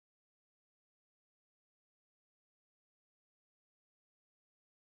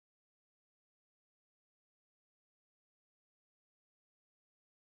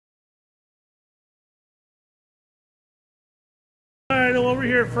over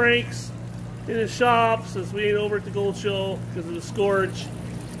here at Frank's in his shop since we ain't over at the Gold Show because of the scourge.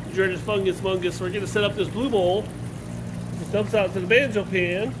 Georgia's fungus mungus. So we're going to set up this blue bowl. It dumps out to the banjo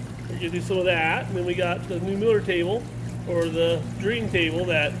pan. We're going to do some of that. And then we got the new Miller table, or the dream table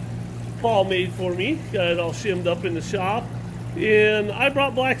that Paul made for me. Got it all shimmed up in the shop. And I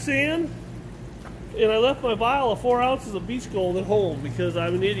brought black sand, and I left my vial of 4 ounces of beach gold at home because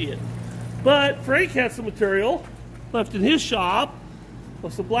I'm an idiot. But Frank had some material left in his shop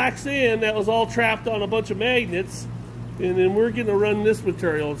with some black sand that was all trapped on a bunch of magnets. And then we're going to run this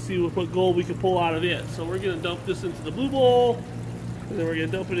material and see what gold we can pull out of it. So we're going to dump this into the blue bowl, and then we're going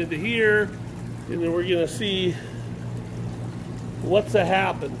to dump it into here, and then we're going to see what's that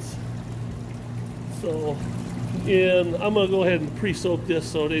happens. So, and I'm going to go ahead and pre-soak this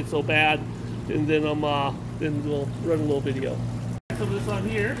so it ain't so bad, and then then we'll run a little video. Some of this on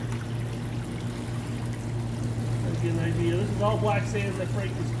here. I'll get an idea. This is all black sand that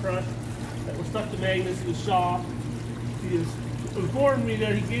Frank has crushed that was stuck to magnets in his shop. He has informed me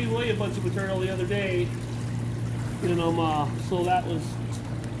that he gave away a bunch of material the other day, and so that was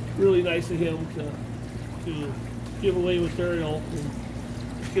really nice of him to give away material. And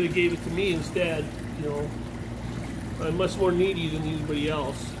he could have gave it to me instead. You know, I'm much more needy than anybody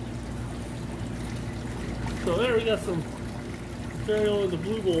else. So there we got some material in the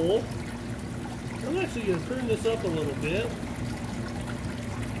blue bowl. I'm actually going to turn this up a little bit.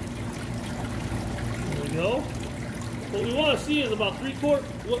 There we go. What we want to see is about 3/4.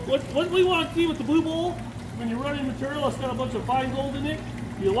 What we want to see with the blue bowl, when you're running material that's got a bunch of fine gold in it,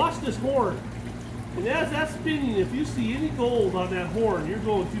 you watch this horn. And as that's spinning, if you see any gold on that horn, you're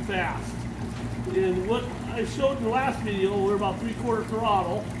going too fast. And what I showed in the last video, we're about 3/4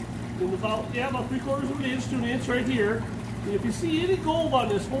 throttle, and about 3/4 of an inch to an inch right here. And if you see any gold on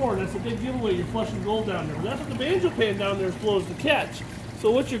this horn, that's a big giveaway. You're flushing gold down there. But that's what the banjo pan down there is supposed to catch. So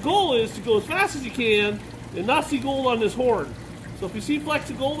what your goal is to go as fast as you can and not see gold on this horn. So if you see flecks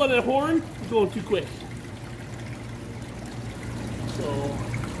of gold on that horn, you're going too quick. So,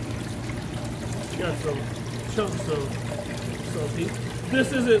 got some chunks of something.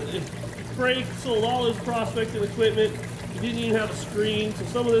 This isn't, Frank sold all his prospecting equipment. He didn't even have a screen, so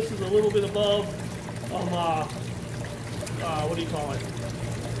some of this is a little bit above, what do you call it?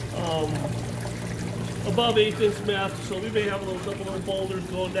 Above 1/8 inch meth, so we may have a couple little boulders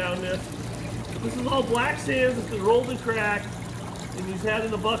going down this. This is all black sand that's been rolled and cracked, and he's had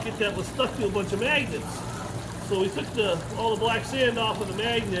in a bucket that was stuck to a bunch of magnets. So we took all the black sand off of the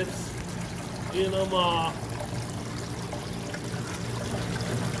magnets, and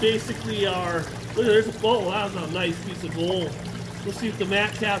basically look, there's a, oh, that was a nice piece of gold. Let's see if the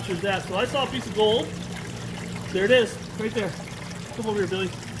mat captures that. So I saw a piece of gold. There it is, right there. Come over here, Billy.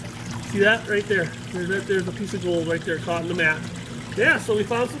 See that right there? There's a piece of gold right there caught in the mat. Yeah, so we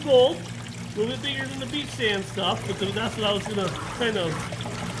found some gold. A little bit bigger than the beach sand stuff, but that's what I was going to kind of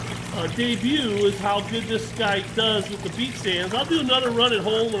debut, is how good this guy does with the beach sands. I'll do another run at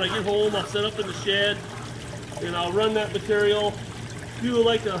home. When I get home, I'll set up in the shed, and I'll run that material, do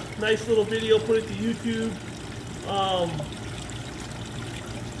like a nice little video, put it to YouTube.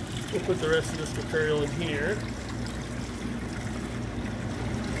 We'll put the rest of this material in here.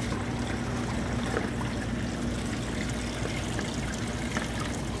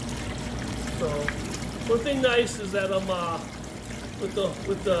 So, one thing nice is that with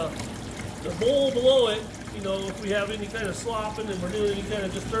the bowl below it, you know, if we have any kind of slopping and we're doing any kind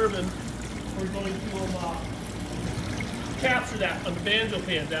of disturbing, we're going to capture that on the banjo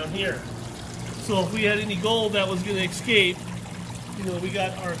pan down here. So if we had any gold that was going to escape, you know, we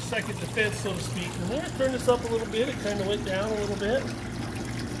got our second defense, so to speak. And we're going to turn this up a little bit. It kind of went down a little bit.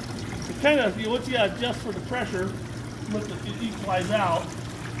 It kind of, once you adjust for the pressure, let it equalize out.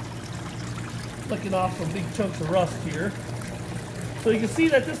 Flicking off some big chunks of rust here. So you can see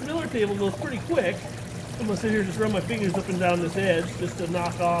that this Miller table goes pretty quick. I'm going to sit here and just run my fingers up and down this edge just to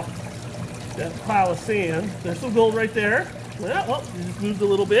knock off that pile of sand. There's some gold right there. Well, it just moved a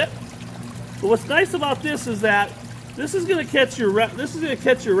little bit. But what's nice about this is that this is going to catch your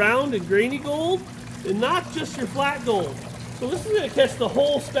round and grainy gold, and not just your flat gold. So this is going to catch the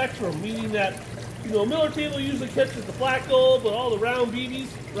whole spectrum, meaning that, you know, a Miller table usually catches the flat gold, but all the round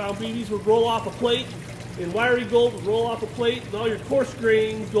BBs would roll off a plate, and wiry gold would roll off a plate, and all your coarse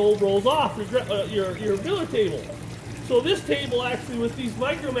grain gold rolls off your Miller table. So this table actually, with these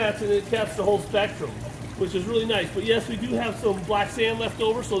micro mats in it, catches the whole spectrum, which is really nice. But yes, we do have some black sand left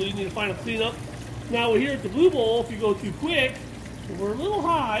over, so you need to find a cleanup. Now we're here at the blue bowl. If you go too quick, we're a little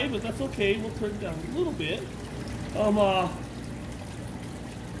high, but that's okay. We'll turn it down a little bit.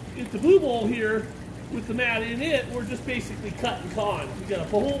 At the blue bowl here, with the mat in it, we're just basically cutting cons. We got a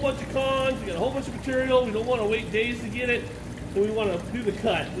whole bunch of cons, we got a whole bunch of material, we don't want to wait days to get it, so we want to do the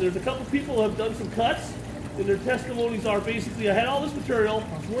cut. And there's a couple people who have done some cuts, and their testimonies are basically, I had all this material,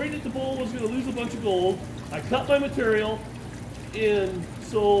 I was worried that the bull was going to lose a bunch of gold, I cut my material, and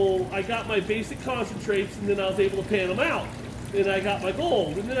so I got my basic concentrates, and then I was able to pan them out. And I got my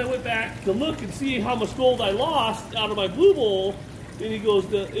gold. And then I went back to look and see how much gold I lost out of my blue bowl. And he goes,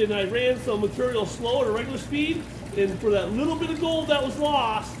 and I ran some material slow at a regular speed. And for that little bit of gold that was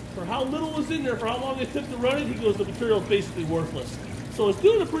lost, for how little was in there, for how long it took to run it, he goes, the material is basically worthless. So it's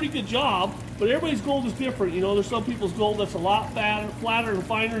doing a pretty good job, but everybody's gold is different. You know, there's some people's gold that's a lot flatter and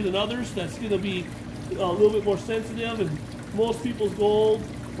finer than others. That's going to be a little bit more sensitive. And most people's gold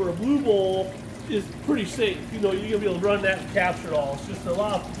for a blue bowl is pretty safe. You know, you're gonna be able to run that and capture it all. It's just a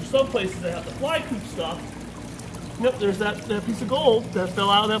lot. There's some places that have the fly coop stuff. Yep, there's that piece of gold that fell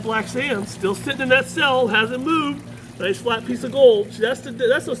out of that black sand, still sitting in that cell, hasn't moved. Nice flat piece of gold.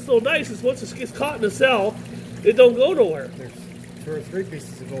 That's what's so nice is once it gets caught in the cell, it don't go nowhere. There's 2 or 3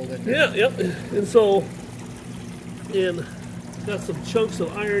 pieces of gold in there. Yeah, yep. And so, and got some chunks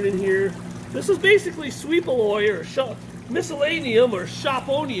of iron in here. This is basically sweep alloy or miscellaneum or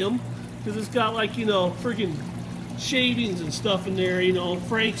shoponium. Because it's got, like, you know, friggin' shavings and stuff in there, you know.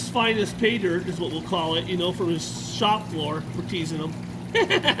 Frank's finest pay dirt is what we'll call it, you know, from his shop floor. We're teasing him.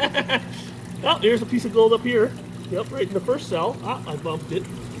 Oh, here's a piece of gold up here. Yep, right in the first cell. Ah, I bumped it.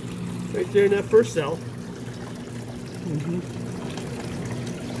 Right there in that first cell.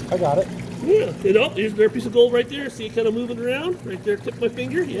 I got it. Yeah, and oh, here's another piece of gold right there. See it kind of moving around? Right there, tip my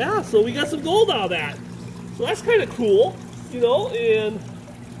finger. Yeah, so we got some gold out of that. So that's kind of cool, you know, and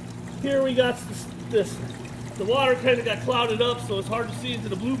here we got this. The water kind of got clouded up, so it's hard to see into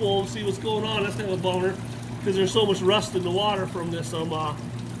the blue bowl to see what's going on. That's kind of a bummer because there's so much rust in the water from this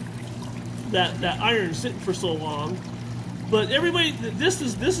that iron sitting for so long. But everybody, this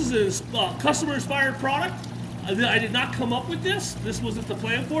is a customer-inspired product. I did not come up with this. This wasn't the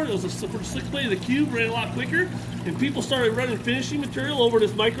plan for it. It was for the slick blade of the cube, ran a lot quicker, and people started running finishing material over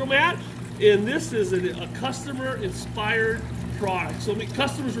this micro mat. And this is a customer-inspired product. So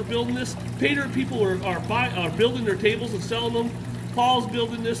customers are building this. Pay dirt people are building their tables and selling them. Paul's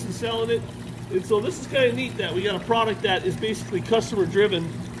building this and selling it. And so this is kind of neat that we got a product that is basically customer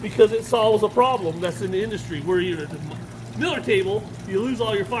driven because it solves a problem that's in the industry where you're at the Miller table, you lose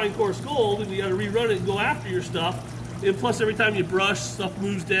all your fine coarse gold and you got to rerun it and go after your stuff. And plus every time you brush, stuff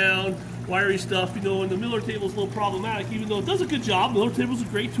moves down, wiry stuff, you know, and the Miller table is a little problematic even though it does a good job. Miller table is a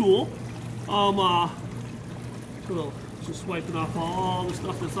great tool. Just wiping off all the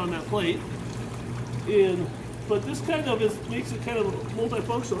stuff that's on that plate. But this kind of makes it kind of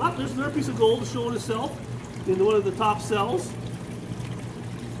multifunctional. Ah, there's another piece of gold showing itself in one of the top cells.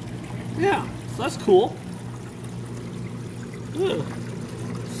 Yeah, so that's cool. Yeah,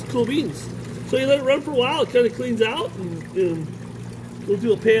 it's cool beans. So you let it run for a while, it kind of cleans out, and we'll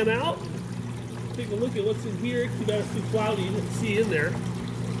do a pan out. Take a look at what's in here. Too bad it's too cloudy, you can see in there.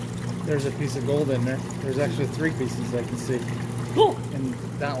 There's a piece of gold in there. There's actually 3 pieces I can see. Cool. And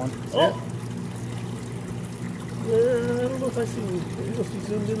that one. Oh. I don't know if I see. You must be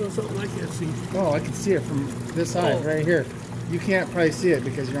zoomed in on something I can't see. Oh, I can see it from this side, right here. You can't probably see it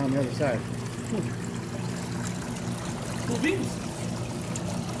because you're on the other side. Cool beans.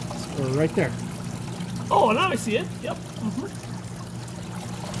 We're right there. Oh, now I see it. Yep.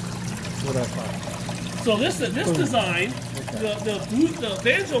 That's what I thought. So this design, the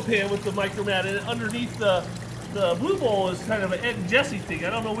banjo pan with the micromat in it underneath the blue bowl is kind of an Ed and Jesse thing.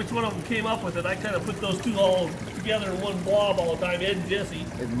 I don't know which one of them came up with it. I kind of put those two all together in one blob all the time, Ed and Jesse.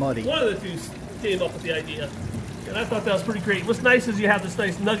 It's muddy. One of the two came up with the idea. And I thought that was pretty great. What's nice is you have this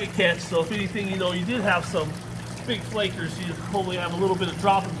nice nugget catch, so if anything, you know, you did have some big flakers, you hopefully have a little bit of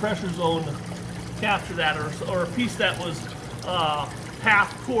drop in pressure zone to capture that, or a piece that was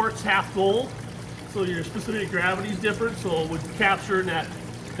half quartz, half gold. So your specific gravity is different, so it would capture in that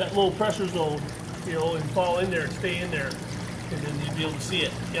low pressure zone, you know, and fall in there and stay in there, and then you'd be able to see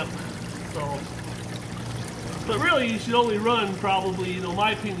it. Yep. So, but really, you should only run probably, you know,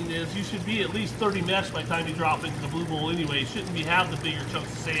 my opinion is you should be at least 30 mesh by the time you drop into the blue bowl anyway. You shouldn't have the bigger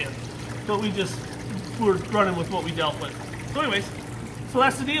chunks of sand. But we're running with what we dealt with. So anyways, so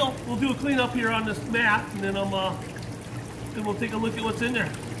that's the deal. We'll do a cleanup here on this mat, and then then we'll take a look at what's in there.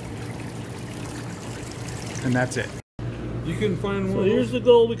 And that's it. You can find one. So here's the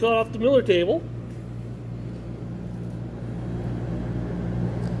gold we caught off the Miller table.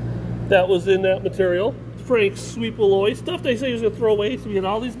 That was in that material. Frank's sweep alloy. Stuff they say he was going to throw away, so we had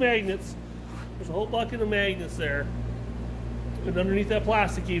all these magnets. There's a whole bucket of magnets there. And underneath that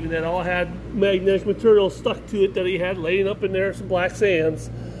plastic even, that all had magnetic material stuck to it that he had laying up in there, some black sands.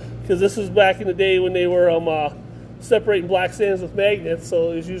 Because this was back in the day when they were separating black sands with magnets,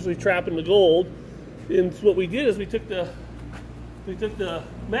 so it was usually trapping the gold. And what we did is we took the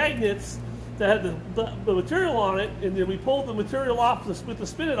magnets that had the material on it, and then we pulled the material off with the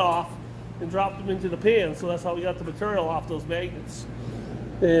spinet off and dropped them into the pan. So that's how we got the material off those magnets.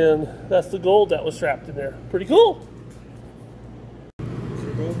 And that's the gold that was trapped in there. Pretty cool.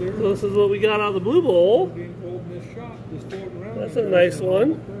 So this is what we got out of the blue bowl. That's a nice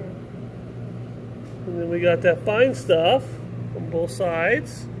one. And then we got that fine stuff on both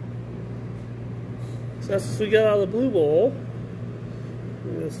sides. So that's what we got out of the blue bowl.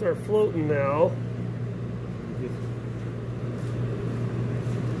 We're going to start floating now.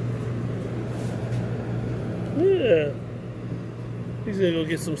 Yeah. He's going to go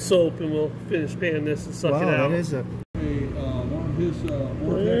get some soap and we'll finish panning this and suck it out. That is a...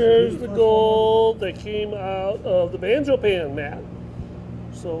 There's the gold that came out of the banjo pan, Matt.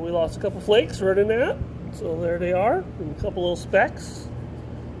 So we lost a couple flakes right in that. So there they are, and a couple little specks.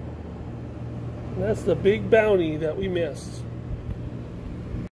 And that's the big bounty that we missed.